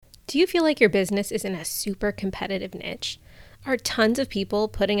Do you feel like your business is in a super competitive niche? Are tons of people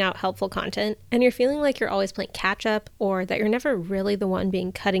putting out helpful content and you're feeling like you're always playing catch up or that you're never really the one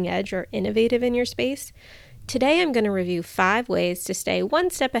being cutting edge or innovative in your space? Today I'm going to review 5 ways to stay one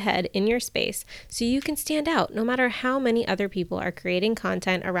step ahead in your space so you can stand out no matter how many other people are creating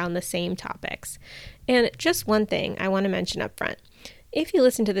content around the same topics. And just one thing I want to mention up front. If you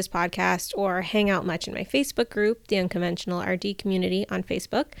listen to this podcast or hang out much in my Facebook group, the Unconventional RD Community on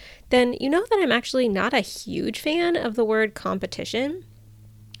Facebook, then you know that I'm actually not a huge fan of the word competition.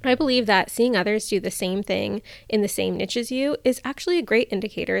 I believe that seeing others do the same thing in the same niche as you is actually a great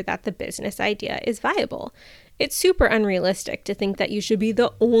indicator that the business idea is viable. It's super unrealistic to think that you should be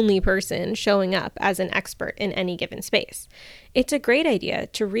the only person showing up as an expert in any given space. It's a great idea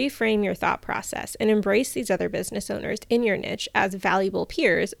to reframe your thought process and embrace these other business owners in your niche as valuable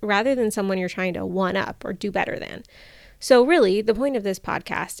peers rather than someone you're trying to one up or do better than. So really, the point of this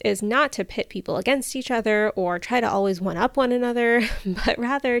podcast is not to pit people against each other or try to always one-up one another, but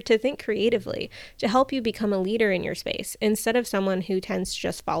rather to think creatively to help you become a leader in your space instead of someone who tends to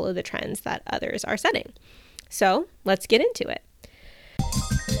just follow the trends that others are setting. So let's get into it.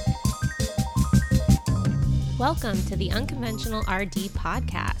 Welcome to the Unconventional RD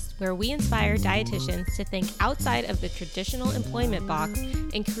podcast, where we inspire dietitians to think outside of the traditional employment box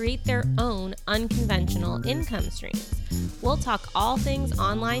and create their own unconventional income streams. We'll talk all things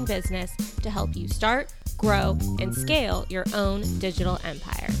online business to help you start, grow, and scale your own digital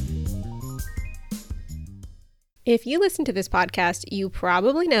empire. If you listen to this podcast, you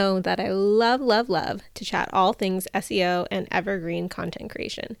probably know that I love to chat all things SEO and evergreen content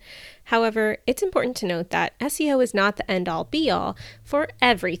creation. However, it's important to note that SEO is not the end-all be-all for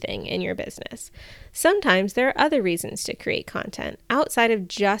everything in your business. Sometimes there are other reasons to create content outside of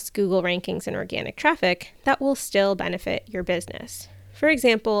just Google rankings and organic traffic that will still benefit your business. For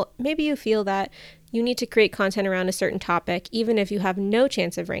example, maybe you feel that you need to create content around a certain topic even if you have no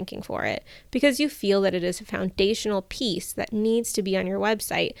chance of ranking for it, because you feel that it is a foundational piece that needs to be on your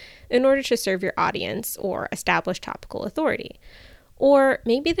website in order to serve your audience or establish topical authority. Or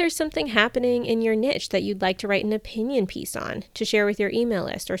maybe there's something happening in your niche that you'd like to write an opinion piece on to share with your email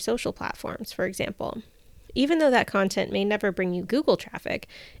list or social platforms, for example. Even though that content may never bring you Google traffic,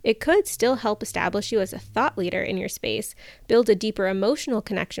 it could still help establish you as a thought leader in your space, build a deeper emotional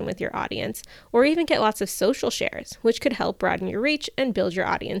connection with your audience, or even get lots of social shares, which could help broaden your reach and build your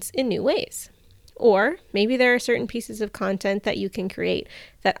audience in new ways. Or maybe there are certain pieces of content that you can create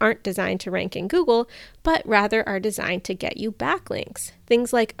that aren't designed to rank in Google, but rather are designed to get you backlinks,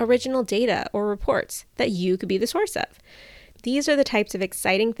 things like original data or reports that you could be the source of. These are the types of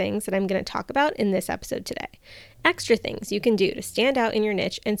exciting things that I'm going to talk about in this episode today. Extra things you can do to stand out in your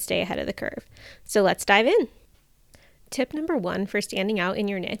niche and stay ahead of the curve. So let's dive in. Tip number 1 for standing out in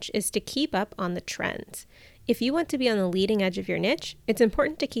your niche is to keep up on the trends. If you want to be on the leading edge of your niche, it's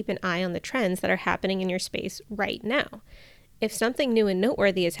important to keep an eye on the trends that are happening in your space right now. If something new and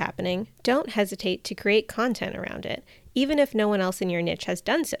noteworthy is happening, don't hesitate to create content around it, even if no one else in your niche has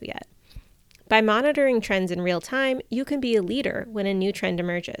done so yet. By monitoring trends in real time, you can be a leader when a new trend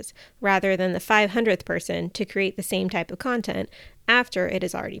emerges, rather than the 500th person to create the same type of content after it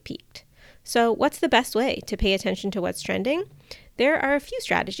has already peaked. So what's the best way to pay attention to what's trending? There are a few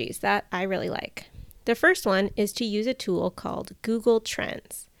strategies that I really like. The first one is to use a tool called Google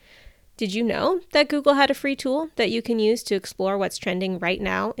Trends. Did you know that Google had a free tool that you can use to explore what's trending right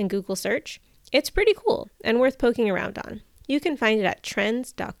now in Google search? It's pretty cool and worth poking around on. You can find it at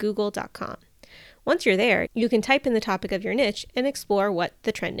trends.google.com. Once you're there, you can type in the topic of your niche and explore what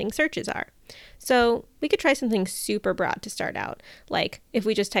the trending searches are. So we could try something super broad to start out, like if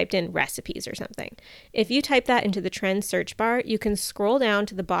we just typed in recipes or something. If you type that into the trends search bar, you can scroll down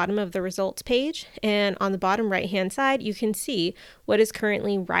to the bottom of the results page, and on the bottom right-hand side, you can see what is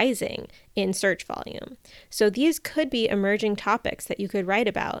currently rising in search volume. So these could be emerging topics that you could write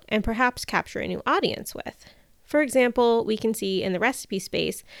about and perhaps capture a new audience with. For example, we can see in the recipe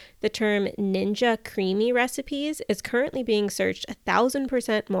space, the term Ninja Creamy recipes is currently being searched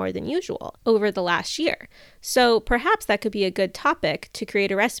 1,000% more than usual over the last year. So perhaps that could be a good topic to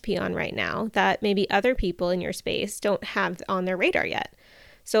create a recipe on right now that maybe other people in your space don't have on their radar yet.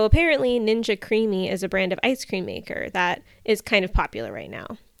 So apparently Ninja Creamy is a brand of ice cream maker that is kind of popular right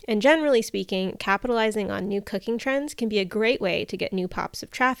now. And generally speaking, capitalizing on new cooking trends can be a great way to get new pops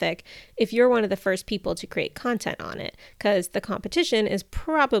of traffic if you're one of the first people to create content on it, because the competition is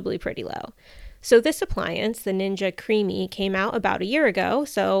probably pretty low. So this appliance, the Ninja Creamy, came out about a year ago,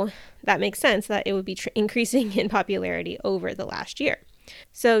 so that makes sense that it would be increasing in popularity over the last year.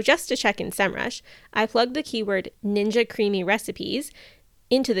 So just to check in SEMrush, I plugged the keyword Ninja Creamy recipes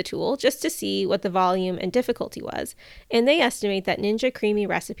into the tool just to see what the volume and difficulty was, and they estimate that Ninja Creamy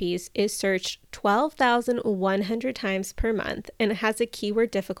Recipes is searched 12,100 times per month and it has a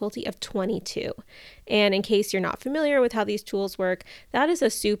keyword difficulty of 22. And in case you're not familiar with how these tools work, that is a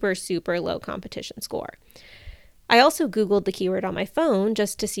super, super low competition score. I also Googled the keyword on my phone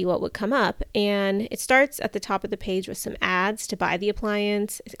just to see what would come up, and it starts at the top of the page with some ads to buy the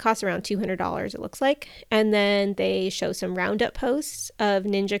appliance. It costs around $200, it looks like, and then they show some roundup posts of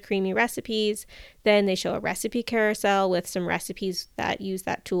Ninja Creamy Recipes. Then they show a recipe carousel with some recipes that use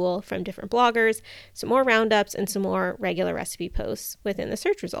that tool from different bloggers, some more roundups, and some more regular recipe posts within the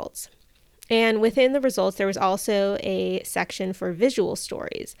search results. And within the results, there was also a section for visual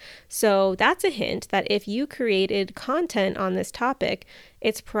stories. So that's a hint that if you created content on this topic,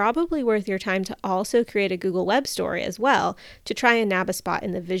 it's probably worth your time to also create a Google Web story as well to try and nab a spot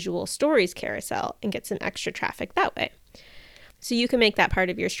in the visual stories carousel and get some extra traffic that way. So you can make that part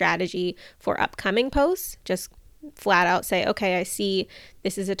of your strategy for upcoming posts. Just flat out say, okay, I see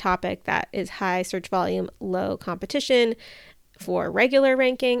this is a topic that is high search volume, low competition for regular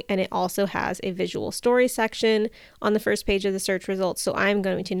ranking, and it also has a visual story section on the first page of the search results. So I'm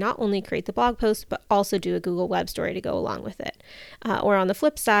going to not only create the blog post, but also do a Google Web story to go along with it. Or on the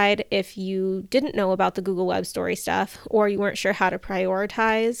flip side, if you didn't know about the Google Web story stuff, or you weren't sure how to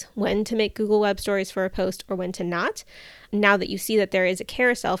prioritize when to make Google Web stories for a post or when to not, now that you see that there is a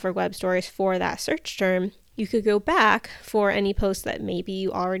carousel for web stories for that search term, you could go back for any posts that maybe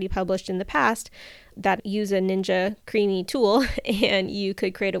you already published in the past that use a Ninja Creamy tool, and you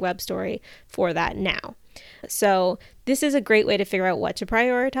could create a web story for that now. So this is a great way to figure out what to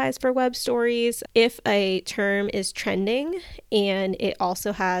prioritize for web stories. If a term is trending and it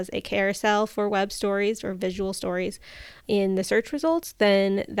also has a carousel for web stories or visual stories in the search results,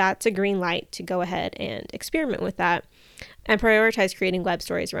 then that's a green light to go ahead and experiment with that and prioritize creating web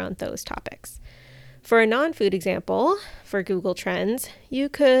stories around those topics. For a non-food example, for Google Trends, you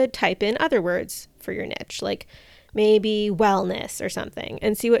could type in other words for your niche, like maybe wellness or something,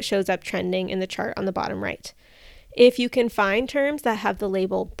 and see what shows up trending in the chart on the bottom right. If you can find terms that have the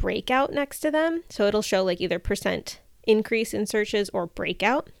label breakout next to them, so it'll show like either % increase in searches or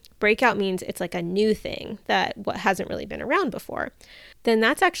breakout. Breakout means it's like a new thing that hasn't really been around before. Then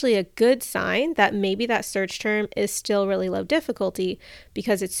that's actually a good sign that maybe that search term is still really low difficulty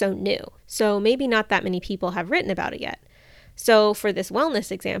because it's so new. So maybe not that many people have written about it yet. So for this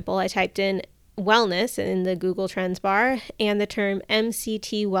wellness example, I typed in wellness in the Google Trends bar, and the term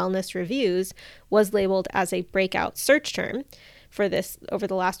MCT wellness reviews was labeled as a breakout search term for this over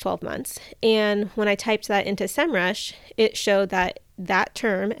the last 12 months. And when I typed that into SEMrush, it showed that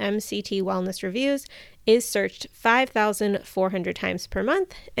term, MCT wellness reviews, is searched 5,400 times per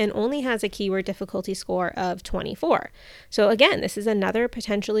month and only has a keyword difficulty score of 24. So again, this is another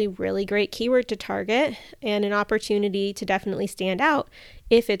potentially really great keyword to target and an opportunity to definitely stand out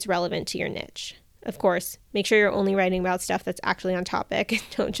if it's relevant to your niche. Of course, make sure you're only writing about stuff that's actually on topic.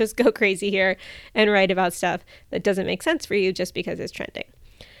 Don't just go crazy here and write about stuff that doesn't make sense for you just because it's trending.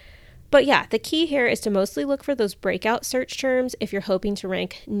 But yeah, the key here is to mostly look for those breakout search terms if you're hoping to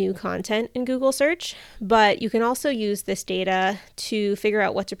rank new content in Google search. But you can also use this data to figure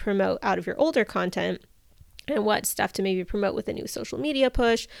out what to promote out of your older content and what stuff to maybe promote with a new social media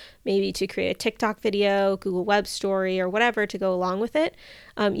push, maybe to create a TikTok video, Google Web story, or whatever to go along with it.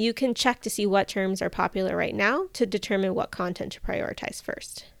 You can check to see what terms are popular right now to determine what content to prioritize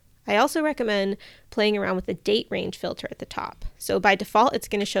first. I also recommend playing around with the date range filter at the top. So by default, it's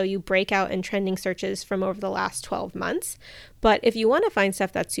going to show you breakout and trending searches from over the last 12 months. But if you want to find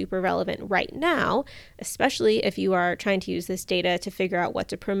stuff that's super relevant right now, especially if you are trying to use this data to figure out what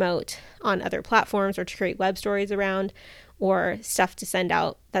to promote on other platforms or to create web stories around, or stuff to send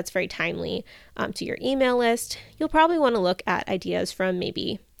out that's very timely to your email list, you'll probably want to look at ideas from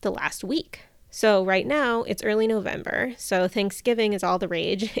maybe the last week. So right now it's early November, so Thanksgiving is all the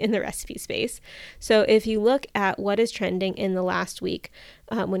rage in the recipe space. So if you look at what is trending in the last week,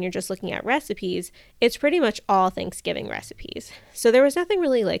 when you're just looking at recipes, it's pretty much all Thanksgiving recipes. So there was nothing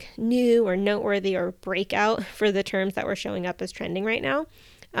really like new or noteworthy or breakout for the terms that were showing up as trending right now.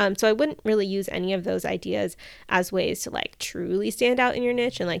 So I wouldn't really use any of those ideas as ways to like truly stand out in your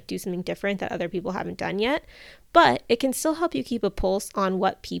niche and like do something different that other people haven't done yet. But it can still help you keep a pulse on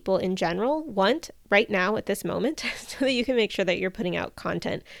what people in general want right now at this moment so that you can make sure that you're putting out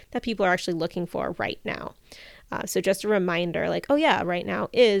content that people are actually looking for right now. So just a reminder, like, oh yeah, right now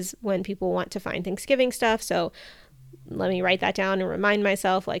is when people want to find Thanksgiving stuff. So let me write that down and remind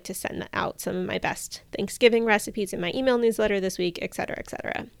myself like to send out some of my best Thanksgiving recipes in my email newsletter this week, etc.,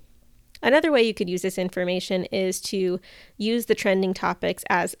 etc. Another way you could use this information is to use the trending topics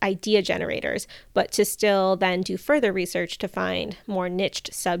as idea generators, but to still then do further research to find more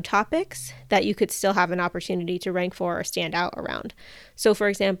niched subtopics that you could still have an opportunity to rank for or stand out around. So for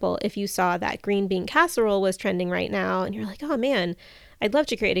example, if you saw that green bean casserole was trending right now and you're like, oh man, I'd love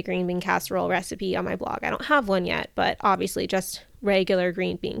to create a green bean casserole recipe on my blog. I don't have one yet, but obviously just regular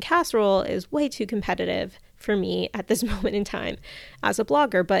green bean casserole is way too competitive for me at this moment in time as a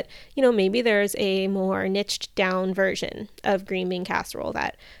blogger. But, maybe there's a more niched down version of green bean casserole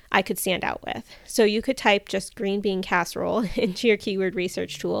that I could stand out with. So you could type just green bean casserole into your keyword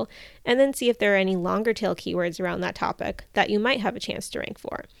research tool and then see if there are any longer tail keywords around that topic that you might have a chance to rank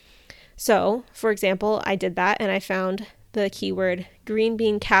for. So, for example, I did that and I found the keyword green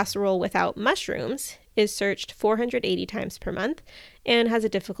bean casserole without mushrooms is searched 480 times per month and has a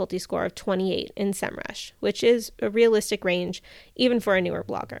difficulty score of 28 in SEMrush, which is a realistic range even for a newer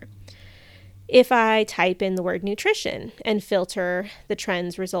blogger. If I type in the word nutrition and filter the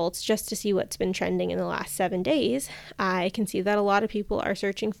trends results just to see what's been trending in the last 7 days, I can see that a lot of people are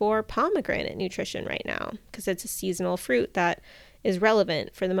searching for pomegranate nutrition right now because it's a seasonal fruit that is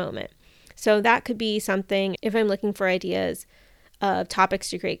relevant for the moment. So that could be something if I'm looking for ideas of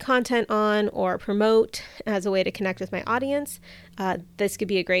topics to create content on or promote as a way to connect with my audience. This could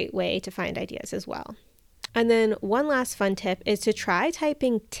be a great way to find ideas as well. And then one last fun tip is to try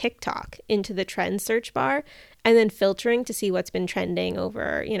typing TikTok into the trend search bar and then filtering to see what's been trending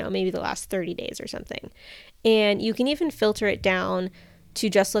over, maybe the last 30 days or something. And you can even filter it down to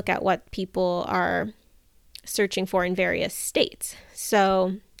just look at what people are searching for in various states.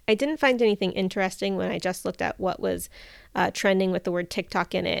 So I didn't find anything interesting when I just looked at what was trending with the word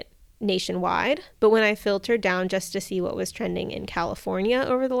TikTok in it nationwide. But when I filtered down just to see what was trending in California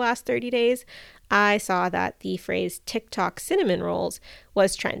over the last 30 days, I saw that the phrase TikTok cinnamon rolls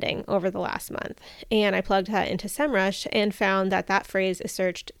was trending over the last month. And I plugged that into SEMrush and found that that phrase is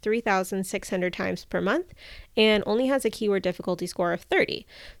searched 3,600 times per month and only has a keyword difficulty score of 30.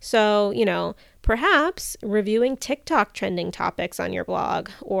 So, perhaps reviewing TikTok trending topics on your blog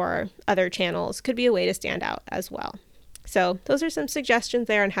or other channels could be a way to stand out as well. So those are some suggestions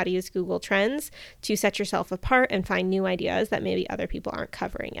there on how to use Google Trends to set yourself apart and find new ideas that maybe other people aren't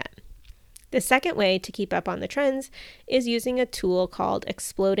covering yet. The second way to keep up on the trends is using a tool called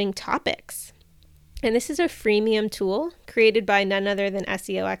Exploding Topics. And this is a freemium tool created by none other than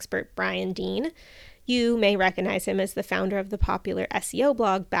SEO expert Brian Dean. You may recognize him as the founder of the popular SEO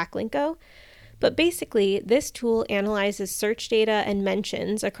blog Backlinko. But basically, this tool analyzes search data and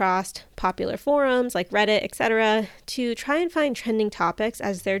mentions across popular forums like Reddit, etc., to try and find trending topics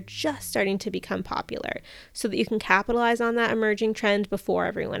as they're just starting to become popular so that you can capitalize on that emerging trend before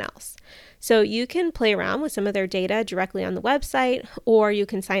everyone else. So you can play around with some of their data directly on the website, or you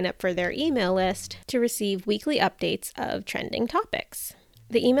can sign up for their email list to receive weekly updates of trending topics.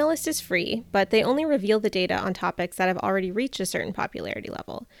 The email list is free, but they only reveal the data on topics that have already reached a certain popularity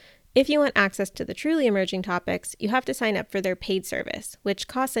level. If you want access to the truly emerging topics, you have to sign up for their paid service, which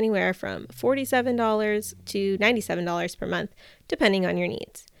costs anywhere from $47 to $97 per month, depending on your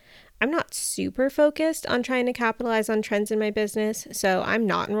needs. I'm not super focused on trying to capitalize on trends in my business, so I'm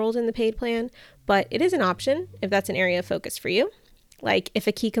not enrolled in the paid plan, but it is an option if that's an area of focus for you. Like if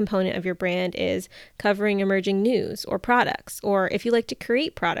a key component of your brand is covering emerging news or products, or if you like to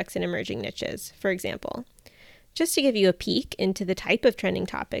create products in emerging niches, for example. Just to give you a peek into the type of trending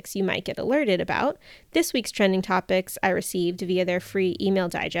topics you might get alerted about, this week's trending topics I received via their free email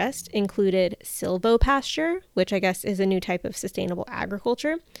digest included silvopasture, which I guess is a new type of sustainable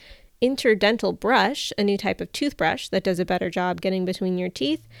agriculture, interdental brush, a new type of toothbrush that does a better job getting between your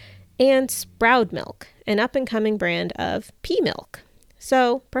teeth, and Sproud Milk, an up-and-coming brand of pea milk.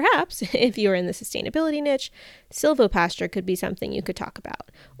 So perhaps if you're in the sustainability niche, silvopasture could be something you could talk about.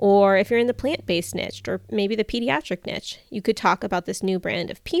 Or if you're in the plant-based niche or maybe the pediatric niche, you could talk about this new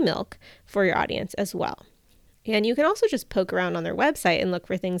brand of pea milk for your audience as well. And you can also just poke around on their website and look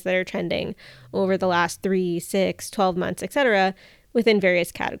for things that are trending over the last 3, 6, 12 months, etc. within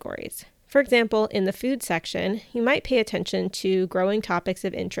various categories. For example, in the food section, you might pay attention to growing topics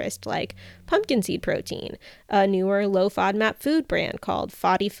of interest like pumpkin seed protein, a newer low FODMAP food brand called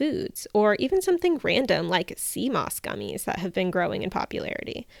Foddy Foods, or even something random like sea moss gummies that have been growing in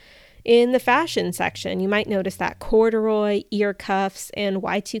popularity. In the fashion section, you might notice that corduroy, ear cuffs, and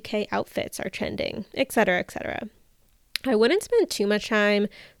Y2K outfits are trending, etc., etc. I wouldn't spend too much time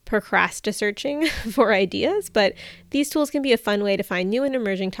procrastinating for ideas, but these tools can be a fun way to find new and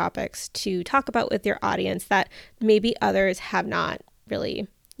emerging topics to talk about with your audience that maybe others have not really,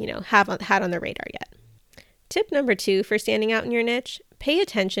 had on their radar yet. Tip number 2 for standing out in your niche: pay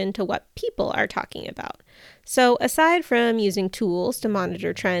attention to what people are talking about. So aside from using tools to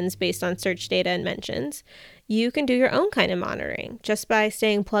monitor trends based on search data and mentions, you can do your own kind of monitoring just by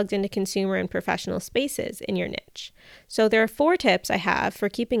staying plugged into consumer and professional spaces in your niche. So there are 4 tips I have for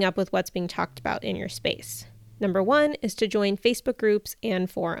keeping up with what's being talked about in your space. Number 1 is to join Facebook groups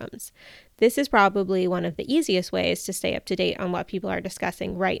and forums. This is probably one of the easiest ways to stay up to date on what people are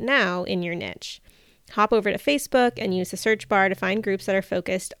discussing right now in your niche. Hop over to Facebook and use the search bar to find groups that are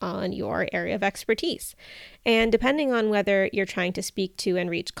focused on your area of expertise. And depending on whether you're trying to speak to and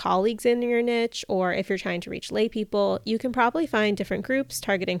reach colleagues in your niche, or if you're trying to reach lay people, you can probably find different groups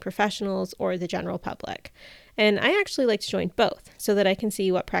targeting professionals or the general public. And I actually like to join both so that I can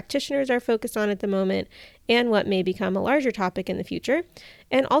see what practitioners are focused on at the moment and what may become a larger topic in the future,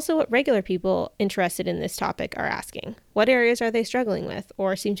 and also what regular people interested in this topic are asking. What areas are they struggling with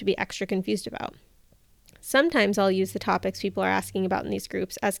or seem to be extra confused about? Sometimes I'll use the topics people are asking about in these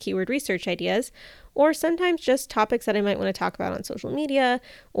groups as keyword research ideas, or sometimes just topics that I might want to talk about on social media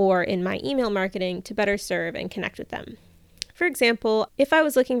or in my email marketing to better serve and connect with them. For example, if I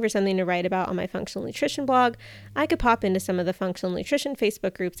was looking for something to write about on my functional nutrition blog, I could pop into some of the functional nutrition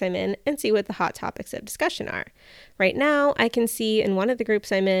Facebook groups I'm in and see what the hot topics of discussion are. Right now, I can see in one of the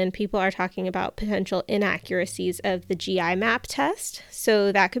groups I'm in, people are talking about potential inaccuracies of the GI map test,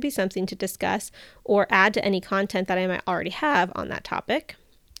 so that could be something to discuss or add to any content that I might already have on that topic.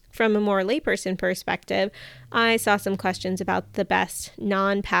 From a more layperson perspective, I saw some questions about the best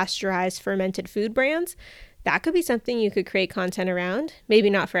non-pasteurized fermented food brands. That could be something you could create content around, maybe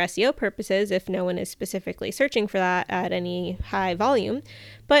not for SEO purposes if no one is specifically searching for that at any high volume,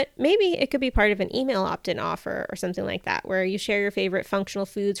 but maybe it could be part of an email opt-in offer or something like that, where you share your favorite functional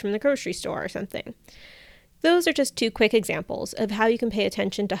foods from the grocery store or something. Those are just 2 quick examples of how you can pay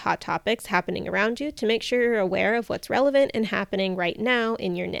attention to hot topics happening around you to make sure you're aware of what's relevant and happening right now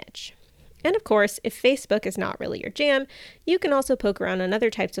in your niche. And of course, if Facebook is not really your jam, you can also poke around on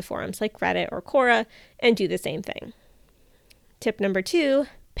other types of forums like Reddit or Quora and do the same thing. Tip number 2,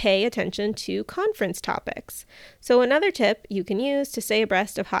 pay attention to conference topics. So another tip you can use to stay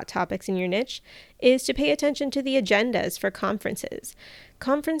abreast of hot topics in your niche is to pay attention to the agendas for conferences.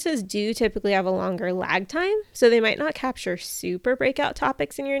 Conferences do typically have a longer lag time, so they might not capture super breakout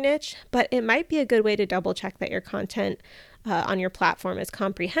topics in your niche, but it might be a good way to double check that your content on your platform is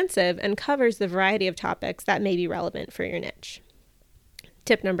comprehensive and covers the variety of topics that may be relevant for your niche.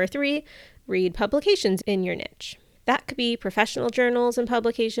 Tip number 3, read publications in your niche. That could be professional journals and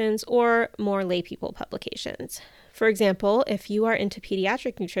publications or more laypeople publications. For example, if you are into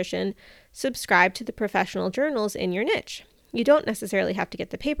pediatric nutrition, subscribe to the professional journals in your niche. You don't necessarily have to get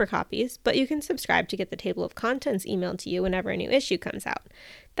the paper copies, but you can subscribe to get the table of contents emailed to you whenever a new issue comes out.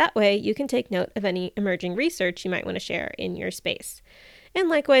 That way, you can take note of any emerging research you might want to share in your space. And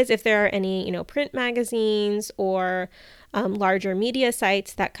likewise, if there are any, print magazines or larger media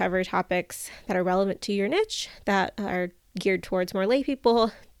sites that cover topics that are relevant to your niche, that are geared towards more lay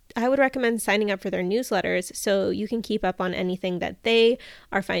people, I would recommend signing up for their newsletters so you can keep up on anything that they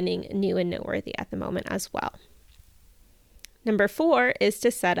are finding new and noteworthy at the moment as well. Number 4 is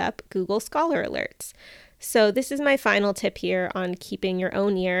to set up Google Scholar alerts. So this is my final tip here on keeping your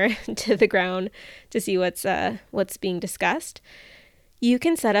own ear to the ground to see what's being discussed. You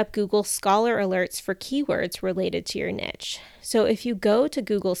can set up Google Scholar alerts for keywords related to your niche. So if you go to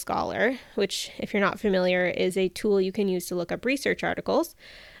Google Scholar, which if you're not familiar is a tool you can use to look up research articles,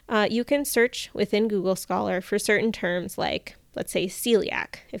 you can search within Google Scholar for certain terms like, let's say,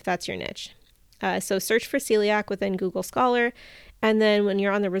 celiac, if that's your niche. So search for celiac within Google Scholar, and then when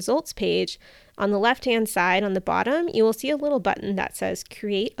you're on the results page, on the left-hand side on the bottom, you will see a little button that says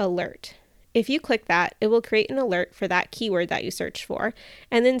Create Alert. If you click that, it will create an alert for that keyword that you searched for,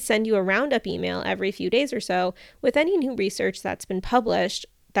 and then send you a roundup email every few days or so with any new research that's been published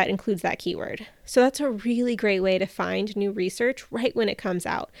that includes that keyword. So that's a really great way to find new research right when it comes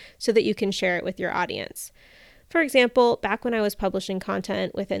out so that you can share it with your audience. For example, back when I was publishing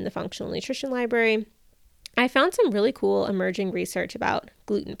content within the Functional Nutrition Library, I found some really cool emerging research about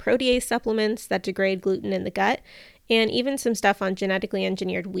gluten protease supplements that degrade gluten in the gut, and even some stuff on genetically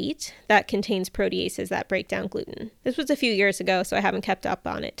engineered wheat that contains proteases that break down gluten. This was a few years ago, so I haven't kept up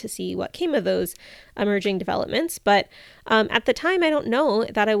on it to see what came of those emerging developments, but at the time, I don't know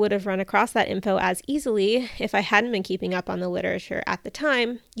that I would have run across that info as easily if I hadn't been keeping up on the literature at the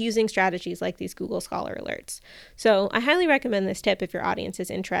time using strategies like these Google Scholar alerts. So I highly recommend this tip if your audience is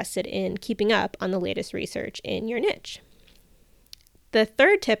interested in keeping up on the latest research in your niche. The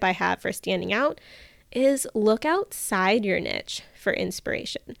third tip I have for standing out is look outside your niche for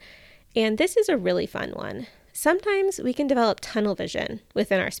inspiration. And this is a really fun one. Sometimes we can develop tunnel vision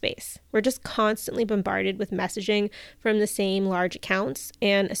within our space. We're just constantly bombarded with messaging from the same large accounts,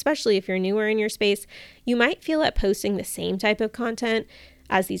 and especially if you're newer in your space, you might feel that posting the same type of content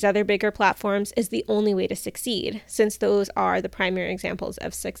as these other bigger platforms is the only way to succeed, since those are the primary examples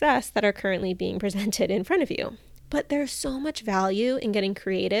of success that are currently being presented in front of you. But there's so much value in getting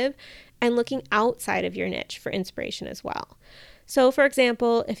creative and looking outside of your niche for inspiration as well. So for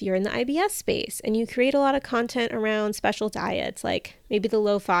example, if you're in the IBS space and you create a lot of content around special diets, like maybe the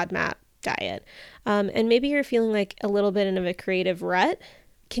low FODMAP diet, and maybe you're feeling like a little bit of a creative rut,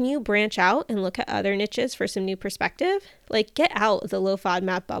 can you branch out and look at other niches for some new perspective? Like get out of the low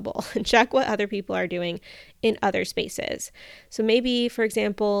FODMAP bubble and check what other people are doing in other spaces. So maybe, for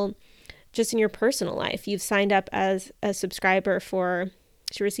example, just in your personal life, you've signed up as a subscriber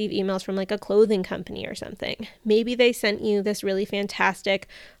to receive emails from like a clothing company or something. Maybe they sent you this really fantastic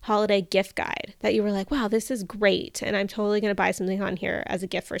holiday gift guide that you were like, wow, this is great, and I'm totally going to buy something on here as a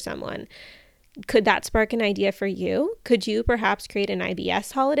gift for someone. Could that spark an idea for you? Could you perhaps create an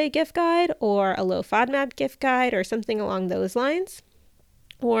IBS holiday gift guide or a low FODMAP gift guide or something along those lines?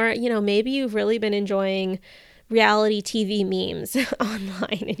 Or, maybe you've really been enjoying reality TV memes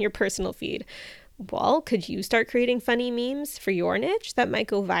online in your personal feed. Well, could you start creating funny memes for your niche that might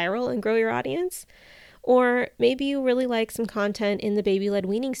go viral and grow your audience? Or maybe you really like some content in the baby-led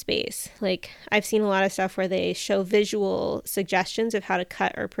weaning space. Like I've seen a lot of stuff where they show visual suggestions of how to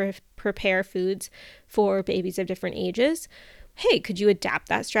cut or prepare foods for babies of different ages. Hey, could you adapt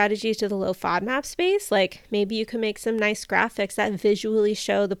that strategy to the low FODMAP space? Like maybe you can make some nice graphics that visually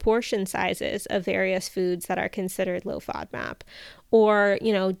show the portion sizes of various foods that are considered low FODMAP. Or,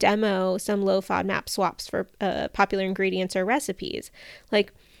 demo some low FODMAP swaps for popular ingredients or recipes.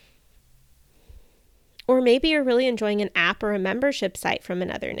 Or maybe you're really enjoying an app or a membership site from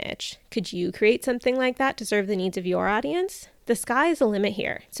another niche. Could you create something like that to serve the needs of your audience? The sky is the limit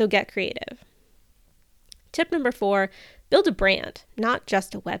here, so get creative. Tip number 4, build a brand, not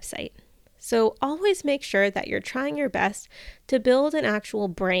just a website. So always make sure that you're trying your best to build an actual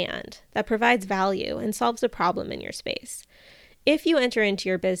brand that provides value and solves a problem in your space. If you enter into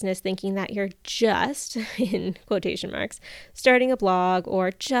your business thinking that you're just, in quotation marks, starting a blog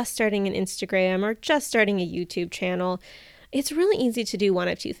or just starting an Instagram or just starting a YouTube channel, it's really easy to do one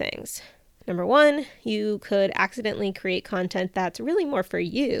of two things. Number 1, you could accidentally create content that's really more for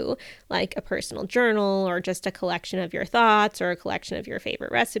you, like a personal journal or just a collection of your thoughts or a collection of your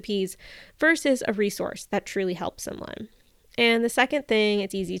favorite recipes, versus a resource that truly helps someone. And the second thing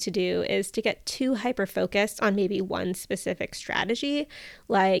it's easy to do is to get too hyper-focused on maybe one specific strategy,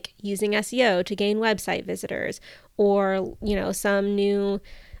 like using SEO to gain website visitors, or, some new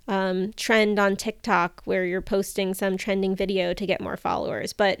trend on TikTok where you're posting some trending video to get more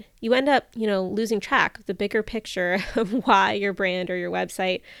followers. But you end up, losing track of the bigger picture of why your brand or your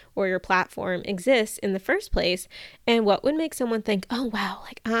website or your platform exists in the first place, and what would make someone think, oh, wow,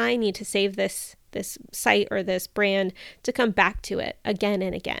 like I need to save this site or this brand to come back to it again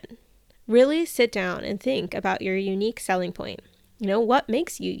and again. Really sit down and think about your unique selling point. What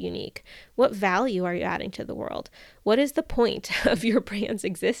makes you unique? What value are you adding to the world? What is the point of your brand's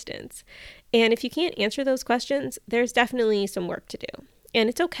existence? And if you can't answer those questions, there's definitely some work to do. And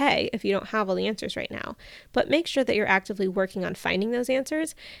it's okay if you don't have all the answers right now, but make sure that you're actively working on finding those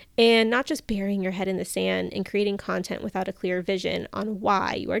answers and not just burying your head in the sand and creating content without a clear vision on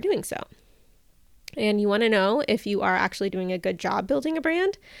why you are doing so. And you want to know if you are actually doing a good job building a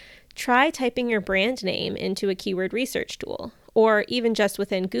brand? Try typing your brand name into a keyword research tool, or even just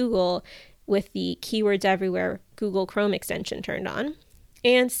within Google with the Keywords Everywhere Google Chrome extension turned on,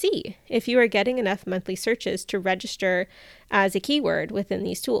 and see if you are getting enough monthly searches to register as a keyword within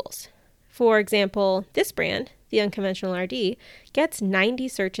these tools. For example, this brand, The Unconventional RD, gets 90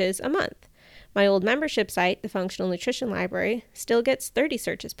 searches a month. My old membership site, the Functional Nutrition Library, still gets 30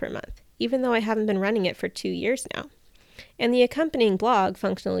 searches per month, even though I haven't been running it for 2 years now. And the accompanying blog,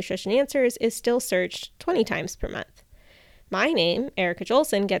 Functional Nutrition Answers, is still searched 20 times per month. My name, Erica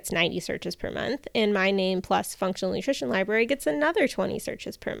Jolson, gets 90 searches per month, and my name plus Functional Nutrition Library gets another 20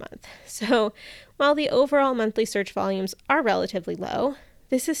 searches per month. So while the overall monthly search volumes are relatively low,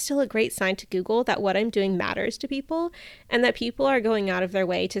 this is still a great sign to Google that what I'm doing matters to people and that people are going out of their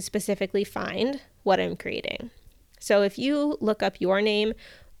way to specifically find what I'm creating. So if you look up your name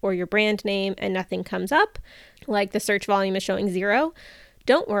or your brand name and nothing comes up, like the search volume is showing 0,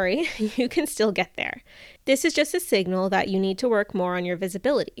 don't worry, you can still get there. This is just a signal that you need to work more on your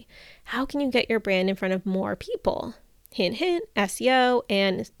visibility. How can you get your brand in front of more people? Hint, hint, SEO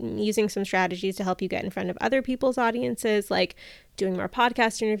and using some strategies to help you get in front of other people's audiences, like doing more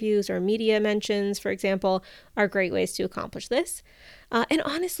podcast interviews or media mentions, for example, are great ways to accomplish this. And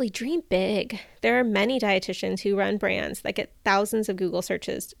honestly, dream big. There are many dietitians who run brands that get thousands of Google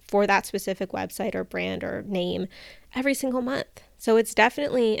searches for that specific website or brand or name every single month. So it's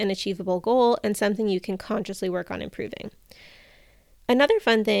definitely an achievable goal and something you can consciously work on improving. Another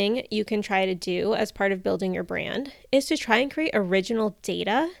fun thing you can try to do as part of building your brand is to try and create original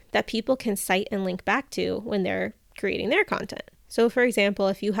data that people can cite and link back to when they're creating their content. So for example,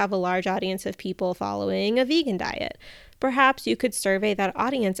 if you have a large audience of people following a vegan diet, perhaps you could survey that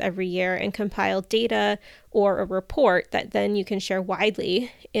audience every year and compile data or a report that then you can share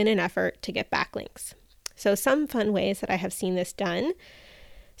widely in an effort to get backlinks. So some fun ways that I have seen this done: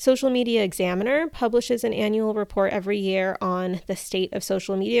 Social Media Examiner publishes an annual report every year on the state of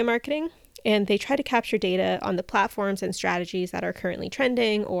social media marketing, and they try to capture data on the platforms and strategies that are currently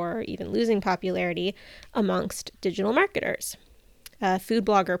trending or even losing popularity amongst digital marketers. Food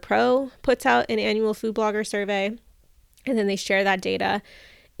Blogger Pro puts out an annual food blogger survey, and then they share that data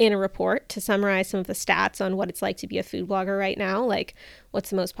in a report to summarize some of the stats on what it's like to be a food blogger right now, like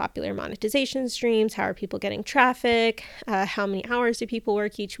what's the most popular monetization streams, how are people getting traffic, how many hours do people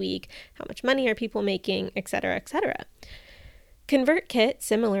work each week, how much money are people making, etc., etc. ConvertKit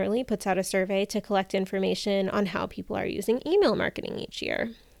similarly puts out a survey to collect information on how people are using email marketing each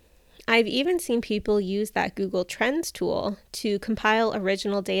year. I've even seen people use that Google Trends tool to compile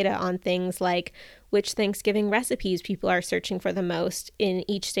original data on things like which Thanksgiving recipes people are searching for the most in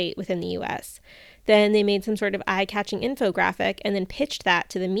each state within the US. Then they made some sort of eye-catching infographic and then pitched that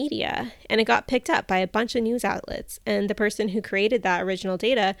to the media, and it got picked up by a bunch of news outlets. And the person who created that original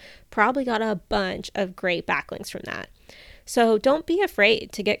data probably got a bunch of great backlinks from that. So don't be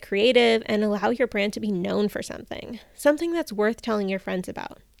afraid to get creative and allow your brand to be known for something that's worth telling your friends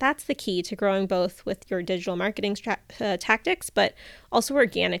about. That's the key to growing both with your digital marketing tactics, but also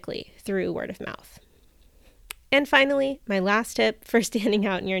organically through word of mouth. And finally, my last tip for standing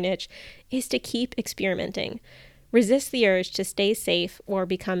out in your niche is to keep experimenting. Resist the urge to stay safe or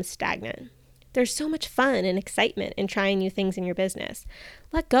become stagnant. There's so much fun and excitement in trying new things in your business.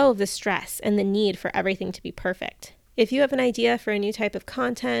 Let go of the stress and the need for everything to be perfect. If you have an idea for a new type of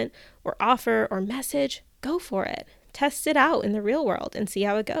content or offer or message, go for it. Test it out in the real world and see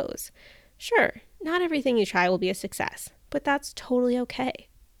how it goes. Sure, not everything you try will be a success, but that's totally okay.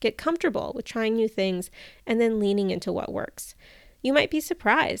 Get comfortable with trying new things and then leaning into what works. You might be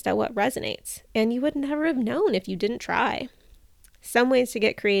surprised at what resonates, and you would never have known if you didn't try. Some ways to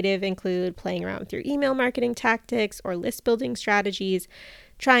get creative include playing around with your email marketing tactics or list building strategies,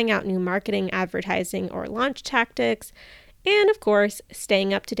 trying out new marketing, advertising, or launch tactics, and of course,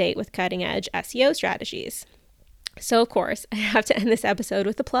 staying up to date with cutting-edge SEO strategies. So of course, I have to end this episode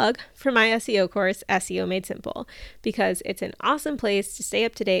with a plug for my SEO course, SEO Made Simple, because it's an awesome place to stay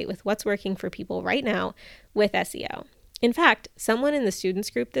up to date with what's working for people right now with SEO. In fact, someone in the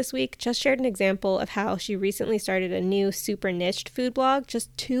students group this week just shared an example of how she recently started a new super niched food blog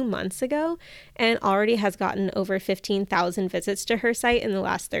just 2 months ago and already has gotten over 15,000 visits to her site in the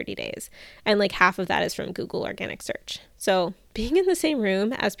last 30 days. And like half of that is from Google organic search. So being in the same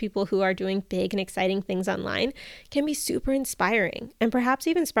room as people who are doing big and exciting things online can be super inspiring and perhaps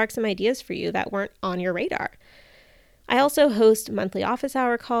even spark some ideas for you that weren't on your radar. I also host monthly office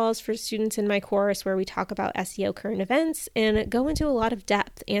hour calls for students in my course where we talk about SEO current events and go into a lot of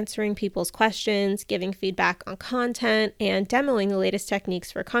depth, answering people's questions, giving feedback on content, and demoing the latest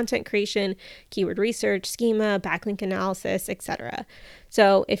techniques for content creation, keyword research, schema, backlink analysis, etc.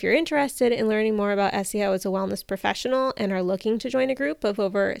 So if you're interested in learning more about SEO as a wellness professional and are looking to join a group of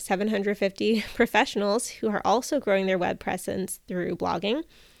over 750 professionals who are also growing their web presence through blogging,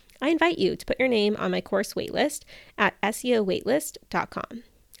 I invite you to put your name on my course waitlist at SEOwaitlist.com.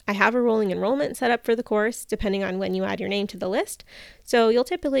 I have a rolling enrollment set up for the course depending on when you add your name to the list, so you'll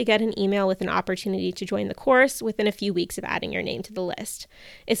typically get an email with an opportunity to join the course within a few weeks of adding your name to the list.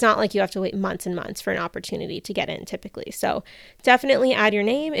 It's not like you have to wait months and months for an opportunity to get in typically, so definitely add your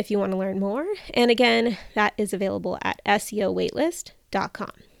name if you want to learn more, and again, that is available at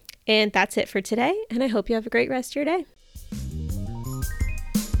SEOwaitlist.com. And that's it for today, and I hope you have a great rest of your day.